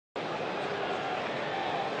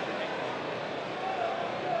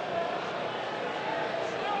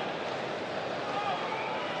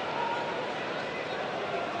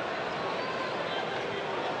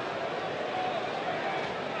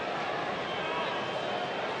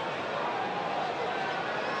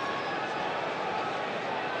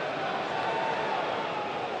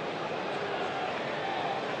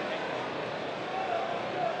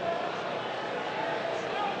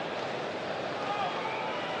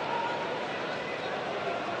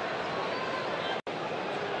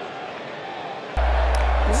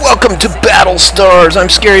Welcome to Battlestars. I'm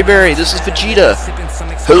Scary Barry. This is Vegeta.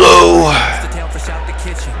 Hello.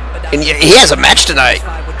 And he has a match tonight.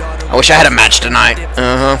 I wish I had a match tonight.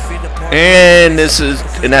 And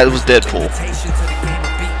that was Deadpool.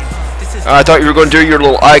 I thought you were going to do your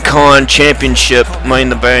little Icon Championship Money in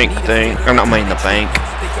the Bank thing. Or not Money in the Bank.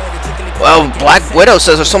 Well, Black Widow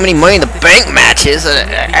says there's so many Money in the Bank matches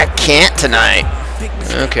that I can't tonight.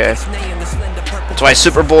 Okay. That's why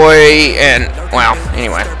Superboy and, well,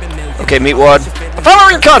 anyway. Okay, Meatwad. The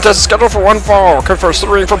following contest is scheduled for one fall.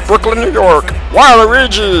 Conferring from Brooklyn, New York.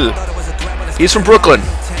 Waluigi. He's from Brooklyn.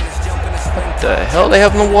 What the hell they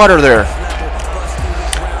have in the water there?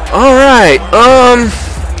 Alright,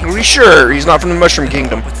 are we sure he's not from the Mushroom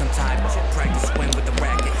Kingdom?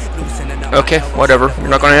 Okay, whatever. You're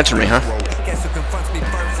not going to answer me, huh?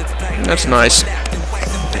 That's nice.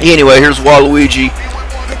 Anyway, here's Waluigi.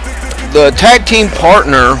 The tag team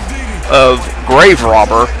partner of Grave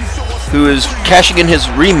Robber, who is cashing in his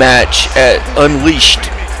rematch at Unleashed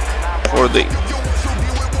for the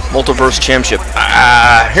Multiverse Championship.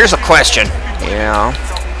 Here's a question. Yeah.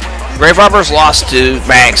 Grave Robber's lost to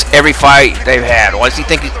Max every fight they've had. What does he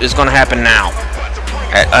think is going to happen now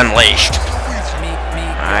at Unleashed?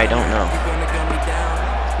 I don't know.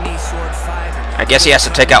 I guess he has to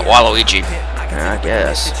take out Waluigi. I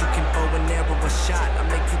guess.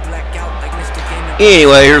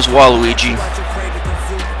 Anyway, here's Waluigi.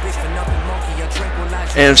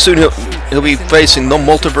 And soon he'll be facing the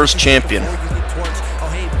Multiverse Champion,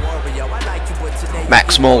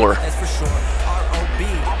 Max Moeller.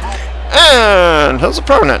 And his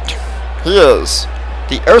opponent, he is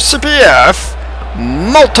the OCPF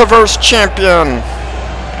Multiverse Champion.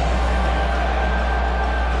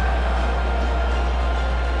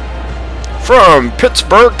 From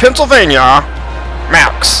Pittsburgh, Pennsylvania,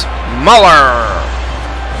 Max Moeller.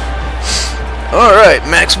 Alright,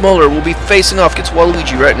 Max Moeller will be facing off against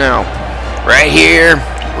Waluigi right now. Right here.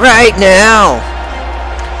 Right now.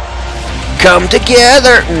 Come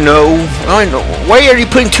together. No. I know. Why are you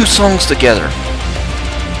putting two songs together?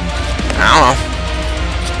 I don't know.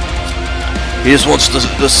 He just wants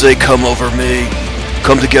to say, come over me.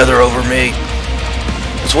 Come together over me.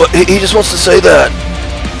 That's what he just wants to say that.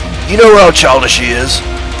 You know how childish he is.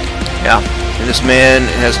 Yeah. And this man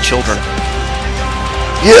has children.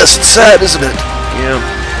 Yes, it's sad, isn't it? Yeah.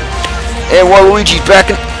 And Waluigi's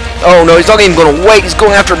back in... Oh, no, he's not even going to wait. He's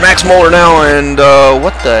going after Max Moeller now, and,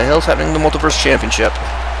 what the hell's happening in the Multiverse Championship?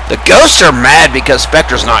 The Ghosts are mad because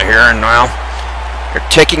Spectre's not here, and now they're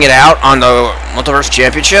taking it out on the Multiverse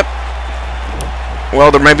Championship.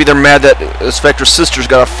 Well, maybe they're mad that Spectre's sister's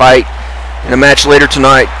got a fight in a match later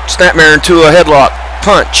tonight. Snapmare into a headlock.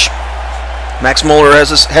 Punch. Max Moeller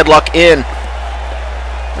has his headlock in.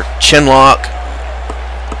 Or chin lock.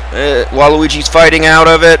 Waluigi's fighting out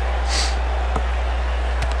of it.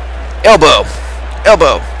 Elbow.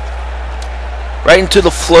 Elbow. Right into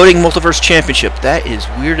the floating Multiverse Championship. That is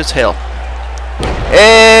weird as hell.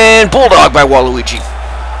 And Bulldog by Waluigi.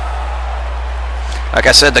 Like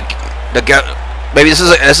I said, maybe this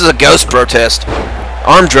is a ghost protest.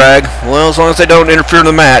 Arm drag. Well, as long as they don't interfere in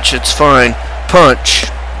the match, it's fine. Punch.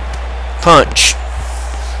 Punch.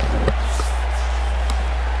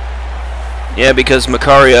 Yeah, because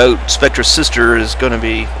Macario, Spectre's sister, is going to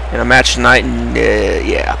be in a match tonight, and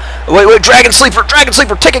yeah. Wait, Dragon Sleeper,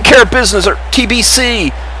 taking care of business, or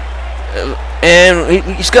TBC. And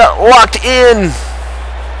he's got locked in.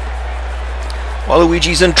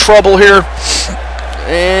 Waluigi's in trouble here.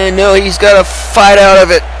 And no, he's got to fight out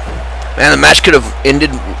of it. Man, the match could have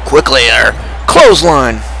ended quickly there.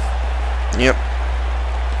 Clothesline. Yep.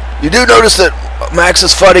 You do notice that Max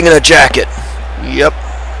is fighting in a jacket. Yep.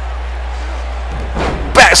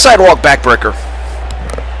 Sidewalk backbreaker.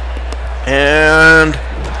 And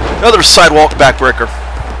another sidewalk backbreaker.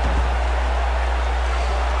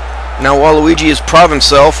 Now Waluigi is proud of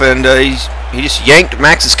himself, and he just yanked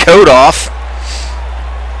Max's coat off.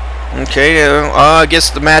 Okay, I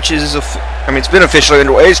guess the match is... I mean, it's been officially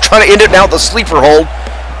underway. He's trying to end it now with the sleeper hold.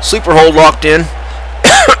 Sleeper hold locked in.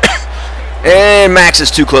 And Max is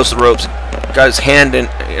too close to the ropes. Got his hand in,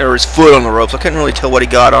 or his foot on the ropes. I couldn't really tell what he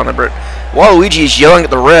got on it, but Waluigi is yelling at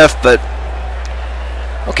the ref, but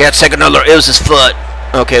okay, let's take another. It was his foot.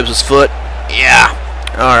 Okay, it was his foot. Yeah.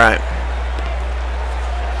 Alright.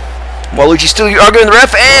 Waluigi still arguing the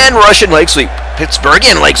ref, and Russian leg sweep.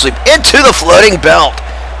 Pittsburghian leg sweep into the floating belt.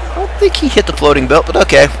 I don't think he hit the floating belt, but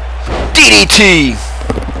okay. DDT.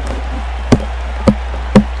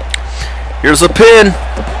 Here's a pin.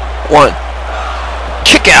 1.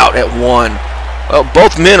 Kick out at 1. Well,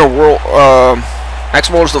 both men are world. Max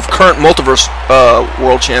Moeller's the current Multiverse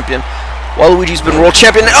World Champion. Waluigi's been world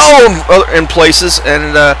champion. Oh, in places.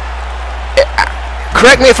 And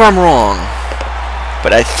correct me if I'm wrong,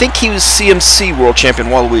 but I think he was CMC world champion,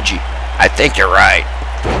 Waluigi. I think you're right.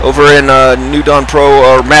 Over in New Dawn Pro,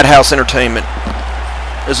 or Madhouse Entertainment,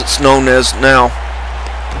 as it's known as now.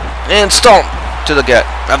 And stomp to the gut.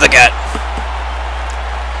 Of the gut.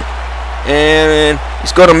 And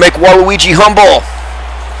he's going to make Waluigi humble.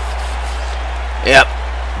 Yep.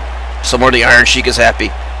 Somewhere the Iron Sheik is happy.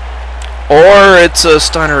 Or it's a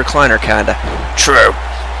Steiner Recliner, kinda. True.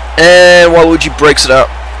 And Waluigi breaks it up.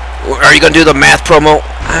 Are you going to do the math promo?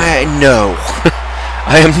 No.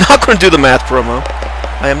 I am not going to do the math promo.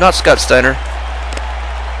 I am not Scott Steiner.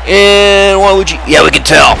 And Waluigi. Yeah, we can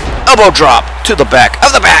tell. Elbow drop to the back.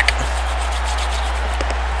 Of the back.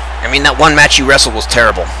 I mean, that one match you wrestled was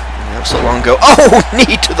terrible. That was so long ago. Oh,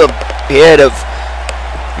 knee to the head of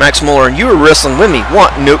Max Muller. And you were wrestling with me.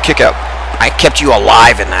 No kick out. I kept you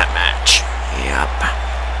alive in that match. Yep.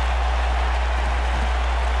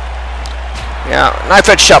 Yeah, knife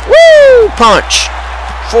edge shove. Woo! Punch.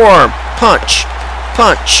 Forearm. Punch.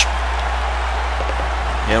 Punch.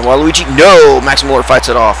 And Waluigi, no! Max Muller fights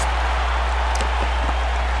it off.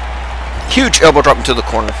 Huge elbow drop into the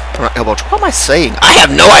corner. Not elbow drop. What am I saying? I have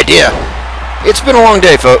no idea. It's been a long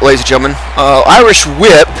day, folks, ladies and gentlemen. Irish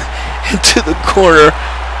whip into the corner.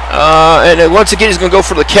 And once again, he's going to go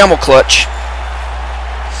for the camel clutch.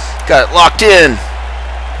 Got it locked in.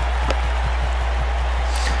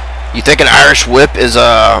 You think an Irish whip is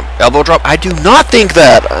a elbow drop? I do not think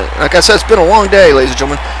that. Like I said, it's been a long day, ladies and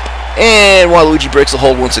gentlemen. And Waluigi breaks the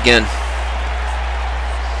hold once again.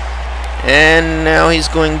 And now he's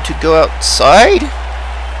going to go outside.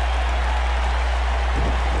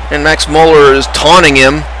 And Max Muller is taunting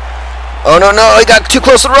him. Oh, no, no, he got too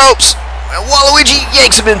close to the ropes. And Waluigi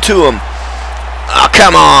yanks him into him. Oh,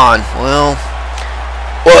 come on.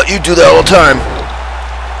 Well, you do that all the time.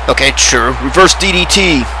 Okay, true. Reverse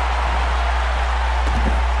DDT.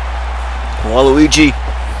 Waluigi.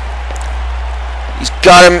 He's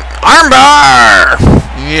got him. Armbar!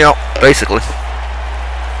 Yep, basically.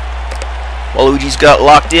 Waluigi's got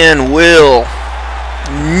locked in.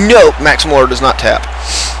 Nope, Max Muller does not tap.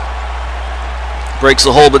 Breaks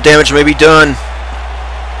the hold, but damage may be done.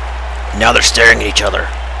 Now they're staring at each other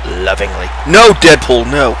lovingly. No, Deadpool.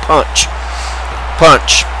 No. Punch.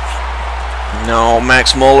 Punch. No,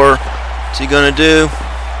 Max Muller. What's he going to do?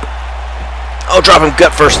 Oh, drop him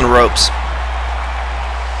gut first in the ropes.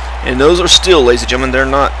 And those are still, ladies and gentlemen, they're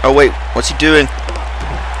not. Oh, wait. What's he doing?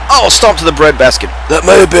 Oh, stomp to the bread basket. That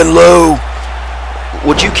may have been low.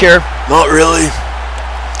 Would you care? Not really.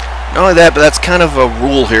 Not only that, but that's kind of a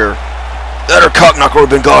rule here. That or Cockknocker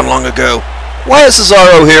would have been gone long ago. Why is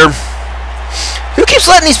Cesaro here? Who keeps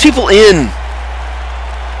letting these people in?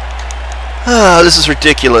 Ah, this is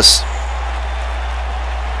ridiculous.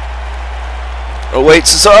 Oh, wait,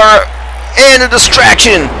 Cesaro. And a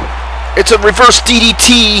distraction. It's a reverse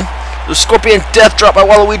DDT. The Scorpion Death Drop by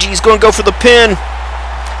Waluigi. He's going to go for the pin.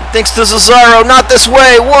 Thanks to Cesaro. Not this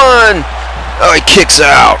way. One. Oh, he kicks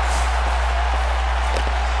out.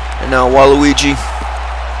 And now Waluigi.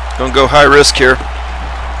 Going to go high risk here.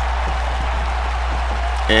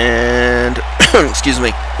 And, excuse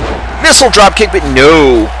me. Missile drop kick, but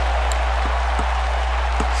no.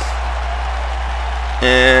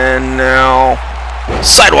 And now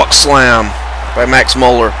Sidewalk Slam by Max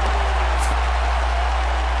Muller.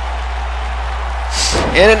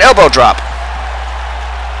 And an elbow drop.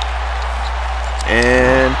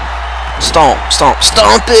 And stomp, stomp,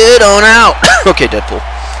 stomp it on out. Okay, Deadpool.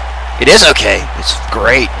 It is okay. It's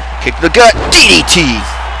great. Kick to the gut. DDT.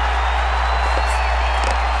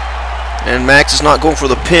 And Max is not going for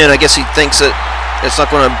the pin. I guess he thinks that it's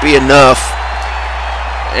not going to be enough.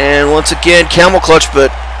 And once again, camel clutch,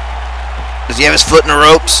 but does he have his foot in the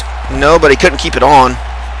ropes? No, but he couldn't keep it on.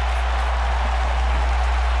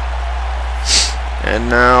 And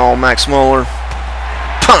now Max Muller.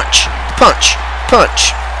 Punch, punch,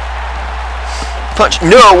 punch, punch.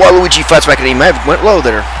 No, Waluigi fights back, and he may have went low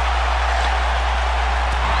there.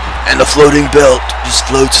 And the floating belt just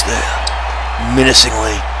floats there,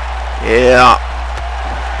 menacingly. Yeah.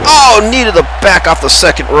 Oh, knee to the back off the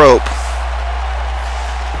second rope.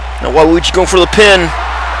 Now Waluigi going for the pin.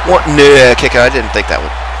 No, kick out. I didn't think that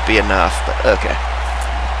would be enough, but okay.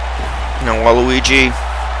 Now Waluigi.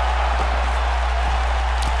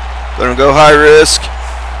 Gonna go high risk.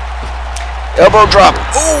 Elbow drop.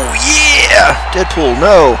 Oh, yeah! Deadpool,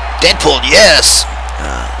 no. Deadpool, yes!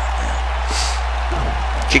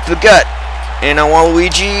 Kick to the gut. And now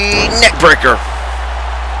Waluigi, neck breaker.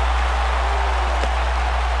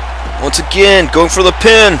 Once again, going for the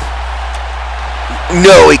pin.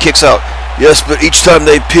 No, he kicks out. Yes, but each time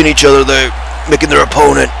they pin each other, they're making their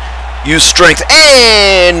opponent use strength.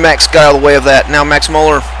 And Max got out of the way of that. Now Max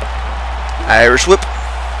Moeller, Irish whip.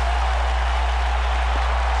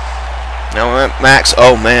 Now Max,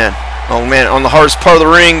 oh man, on the hardest part of the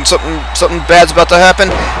ring, something bad's about to happen.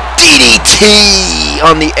 DDT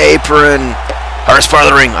on the apron. Hardest part of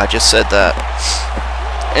the ring. I just said that.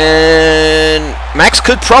 And Max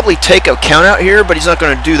could probably take a count out here, but he's not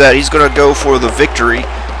going to do that. He's going to go for the victory.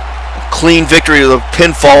 Clean victory, the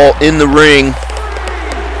pinfall in the ring.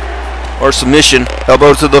 Or submission.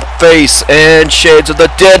 Elbow to the face and shades of the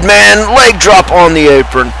dead man. Leg drop on the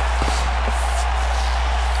apron.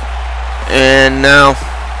 And now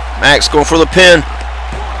Max going for the pin.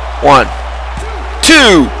 1,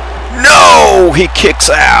 2. No! He kicks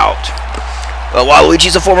out. Well,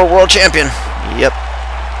 Waluigi's a former world champion. Yep.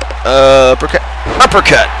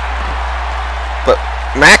 Uppercut. But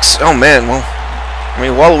Max, oh man, well, I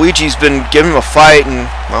mean, Waluigi's been giving him a fight, and,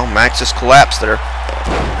 well, Max just collapsed there.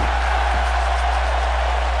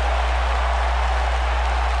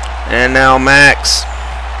 And now Max.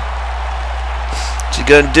 What's he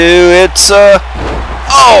gonna do? It's, oh!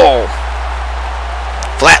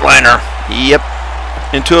 Flatliner. Yep.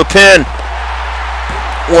 Into a pin.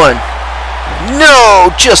 1.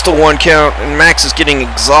 No! Just a 1 count, and Max is getting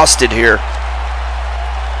exhausted here.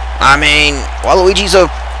 I mean, Waluigi's a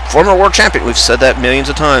former world champion. We've said that millions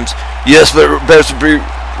of times. Yes, but it better to be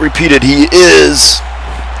repeated. He is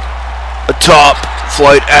a top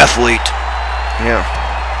flight athlete. Yeah.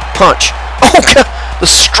 Punch. Oh, God. The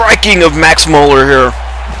striking of Max Moeller here.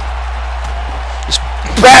 Just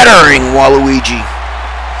battering Waluigi.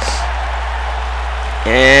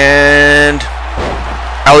 And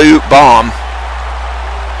alley-oop bomb.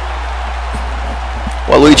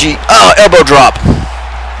 Waluigi, elbow drop.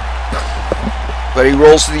 But he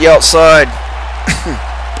rolls to the outside.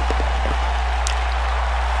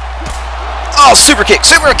 Oh, super kick,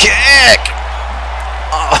 super kick!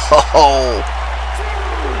 Oh.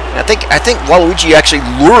 I think Waluigi actually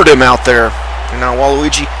lured him out there. And now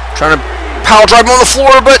Waluigi trying to power drive him on the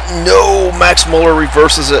floor, but no, Max Moeller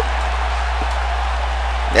reverses it.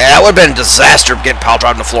 Yeah, that would have been a disaster getting power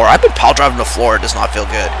drive on the floor. I've been power driving the floor. It does not feel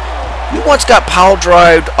good. You once got power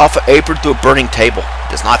drived off an apron through a burning table.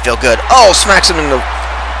 Does not feel good. Oh, smacks him in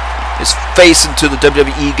his face into the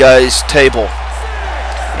WWE guy's table.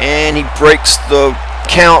 And he breaks the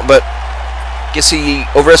count, but guess he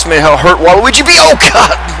overestimated how hurt Waluigi be. Oh,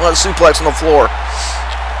 God! What a suplex on the floor.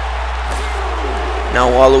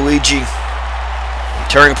 Now Waluigi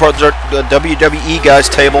tearing apart the WWE guy's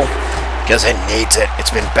table because it needs it.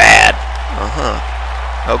 It's been bad.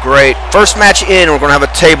 Oh, great. First match in, we're going to have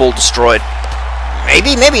a table destroyed.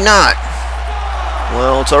 Maybe, maybe not.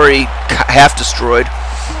 Well, it's already half destroyed.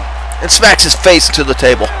 And smacks his face into the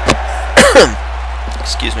table.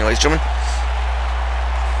 Excuse me, ladies and gentlemen.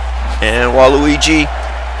 And Waluigi,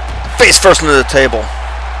 face first into the table.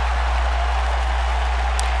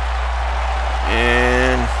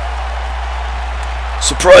 And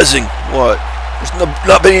surprising. What? There's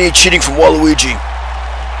not been any cheating from Waluigi.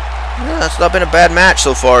 Yeah, it's not been a bad match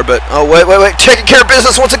so far, but oh wait, taking care of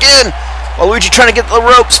business once again. Waluigi trying to get the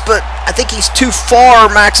ropes, but I think he's too far.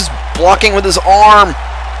 Max is blocking with his arm.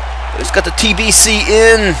 He's got the TBC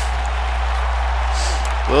in.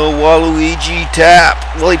 Will Waluigi tap?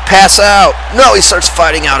 Will he pass out? No, he starts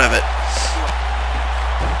fighting out of it.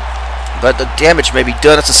 But the damage may be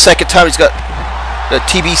done. It's the second time he's got the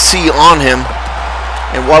TBC on him.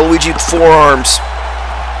 And Waluigi with forearms.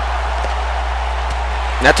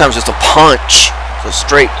 And that time it's just a punch. So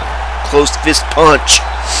straight, closed fist punch.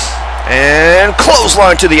 And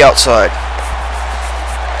clothesline to the outside.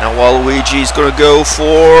 Now Waluigi's going to go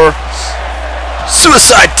for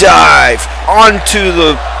suicide dive onto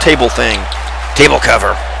the table thing. Table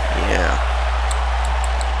cover. Yeah.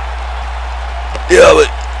 Yeah, but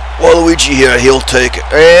Waluigi here, he'll take it.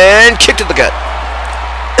 And kick to the gut.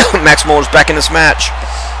 Max Moeller's back in this match.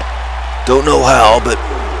 Don't know how, but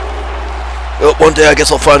one day I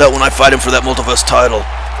guess I'll find out when I fight him for that Multiverse title.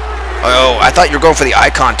 Oh, I thought you were going for the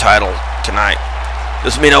Icon title tonight.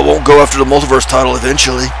 Doesn't mean I won't go after the Multiverse title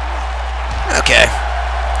eventually. Okay.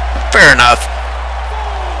 Fair enough.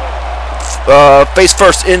 Face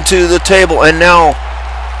first into the table, and now...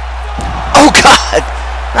 Oh, God!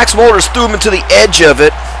 Max Moeller threw him into the edge of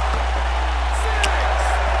it.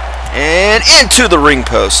 And into the ring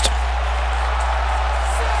post.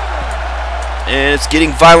 And it's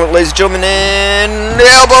getting violent, ladies and gentlemen, and the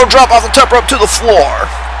elbow drop off the top rope to the floor.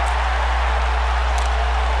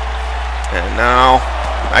 And now,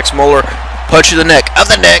 Max Moeller punch to the neck. Of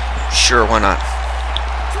the neck. Sure, why not?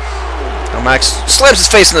 Now Oh, Max slams his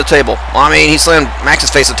face in the table. Well, I mean, he slammed Max's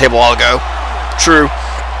face in the table a while ago. True.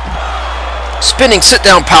 Spinning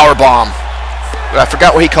sit-down power bomb. I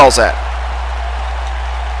forgot what he calls that.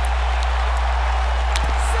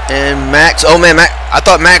 And Max, oh man, I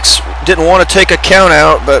thought Max didn't want to take a count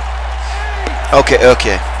out, but okay.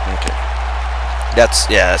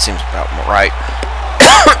 Yeah, that seems about right.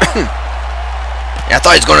 Yeah, I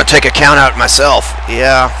thought he was going to take a count out myself.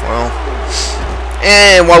 Yeah, well.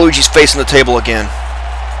 And Waluigi's facing the table again.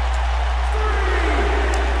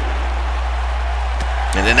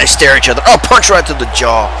 And then they stare at each other. Oh, punch right to the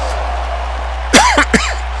jaw.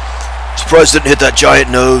 Surprised didn't hit that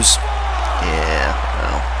giant nose. Yeah,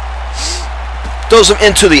 well. Throws him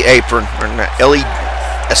into the apron. Or not, LED.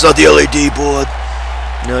 That's not the LED board.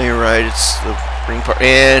 No, you're right. It's the ring part.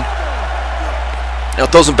 And now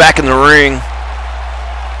throws him back in the ring.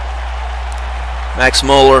 Max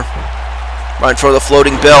Moeller. Right in front of the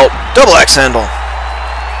floating belt. Double axe handle.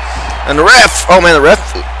 And the ref. Oh, man, the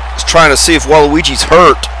ref is trying to see if Waluigi's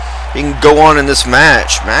hurt. He can go on in this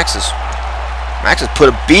match. Max has put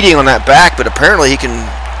a beating on that back, but apparently he can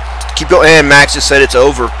keep going. And Max just said it's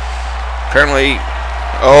over. Apparently,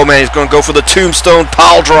 oh man, he's going to go for the tombstone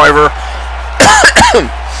pile driver.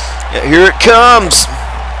 Yeah, here it comes.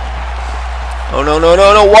 Oh no, no,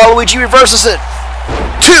 no, no. Waluigi reverses it.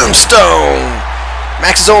 Tombstone.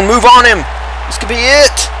 Max's own move on him. This could be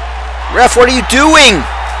it. Ref, what are you doing?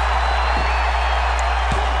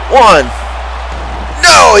 One.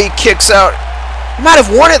 No, he kicks out. He might have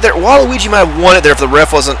won it there. Waluigi might have won it there if the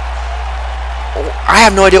ref wasn't. I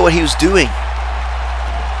have no idea what he was doing.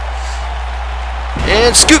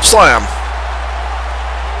 And scoop slam.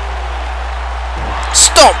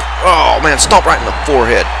 Stomp. Oh, man, stomp right in the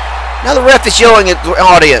forehead. Now the ref is yelling at the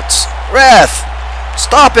audience. Ref,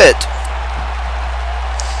 stop it.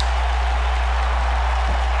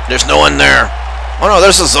 There's no one there. Oh, no,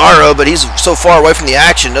 there's Cesaro, but he's so far away from the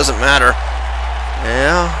action, doesn't matter.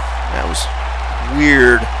 Yeah, that was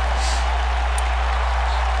weird.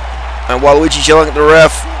 And Waluigi's yelling at the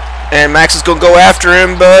ref, and Max is going to go after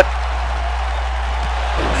him, but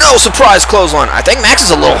no, surprise clothesline. I think Max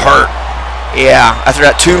is a little hurt. Yeah, after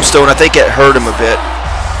that tombstone, I think it hurt him a bit.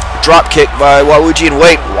 Drop kick by Waluigi, and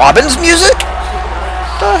wait, Robin's music?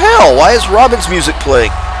 What the hell? Why is Robin's music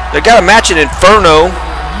playing? They got a match in Inferno.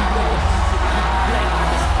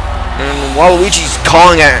 And Waluigi's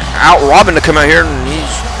calling out Robin to come out here, and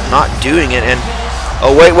he's not doing it. And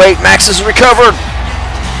oh wait, Max is recovered.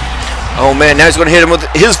 Oh man, now he's going to hit him with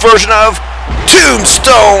his version of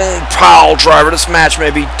Tombstone Pile Driver. This match may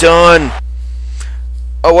be done.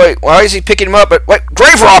 Oh wait, why is he picking him up? But wait,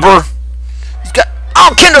 Grave Robber. He's got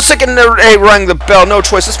kendo stick in there. Hey, rang the bell. No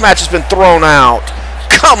choice. This match has been thrown out.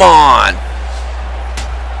 Come on.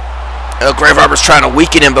 Grave Robber's trying to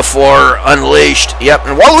weaken him before Unleashed. Yep,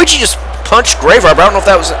 and Waluigi just punched Grave Robber. I don't know if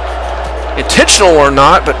that was intentional or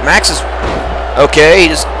not, but Max is okay. He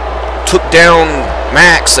just took down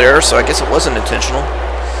Max there, so I guess it wasn't intentional.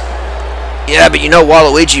 Yeah, but you know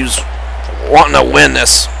Waluigi was wanting to win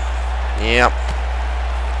this. Yep.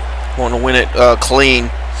 Wanting to win it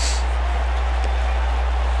clean.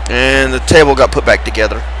 And the table got put back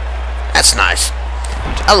together. That's nice.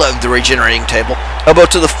 I love the regenerating table. Elbow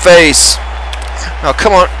to the face. Oh,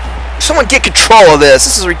 come on. Someone get control of this.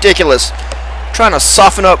 This is ridiculous. Trying to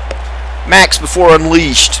soften up Max before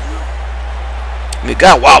Unleashed. I mean, it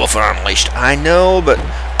got a while before Unleashed. I know, but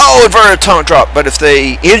oh, inverted atomic drop. But if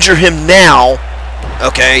they injure him now,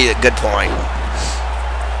 okay, good point.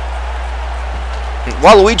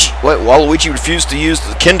 Waluigi refused to use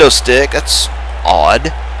the kendo stick. That's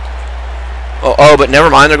odd. Oh, but never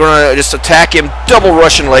mind. They're going to just attack him. Double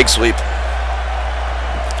Russian leg sweep.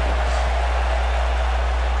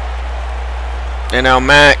 And now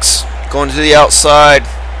Max going to the outside.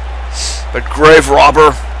 But Grave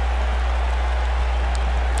Robber.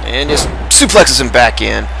 And just suplexes him back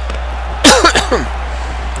in.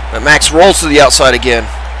 But Max rolls to the outside again.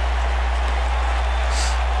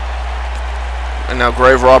 And now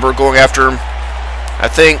Grave Robber going after him. I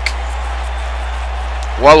think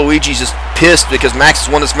Waluigi's just pissed because Max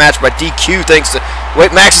has won this match by DQ thanks to...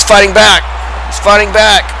 Wait, Max is fighting back. He's fighting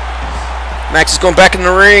back. Max is going back in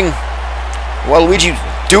the ring. Waluigi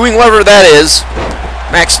doing whatever that is.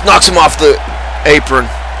 Max knocks him off the apron.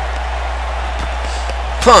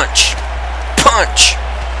 Punch. Punch.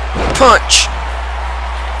 Punch.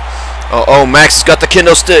 Oh, Max has got the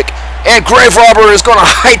kendo stick. And Grave Robber is going to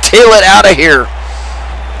hightail it out of here.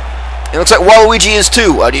 It looks like Waluigi is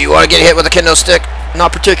too. Do you want to get hit with a kendo stick?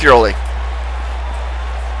 Not particularly.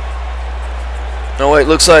 No, wait,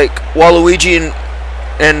 looks like Waluigi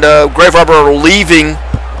and Grave Robber are leaving.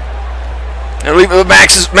 And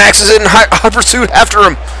Max is in hot pursuit after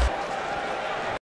him.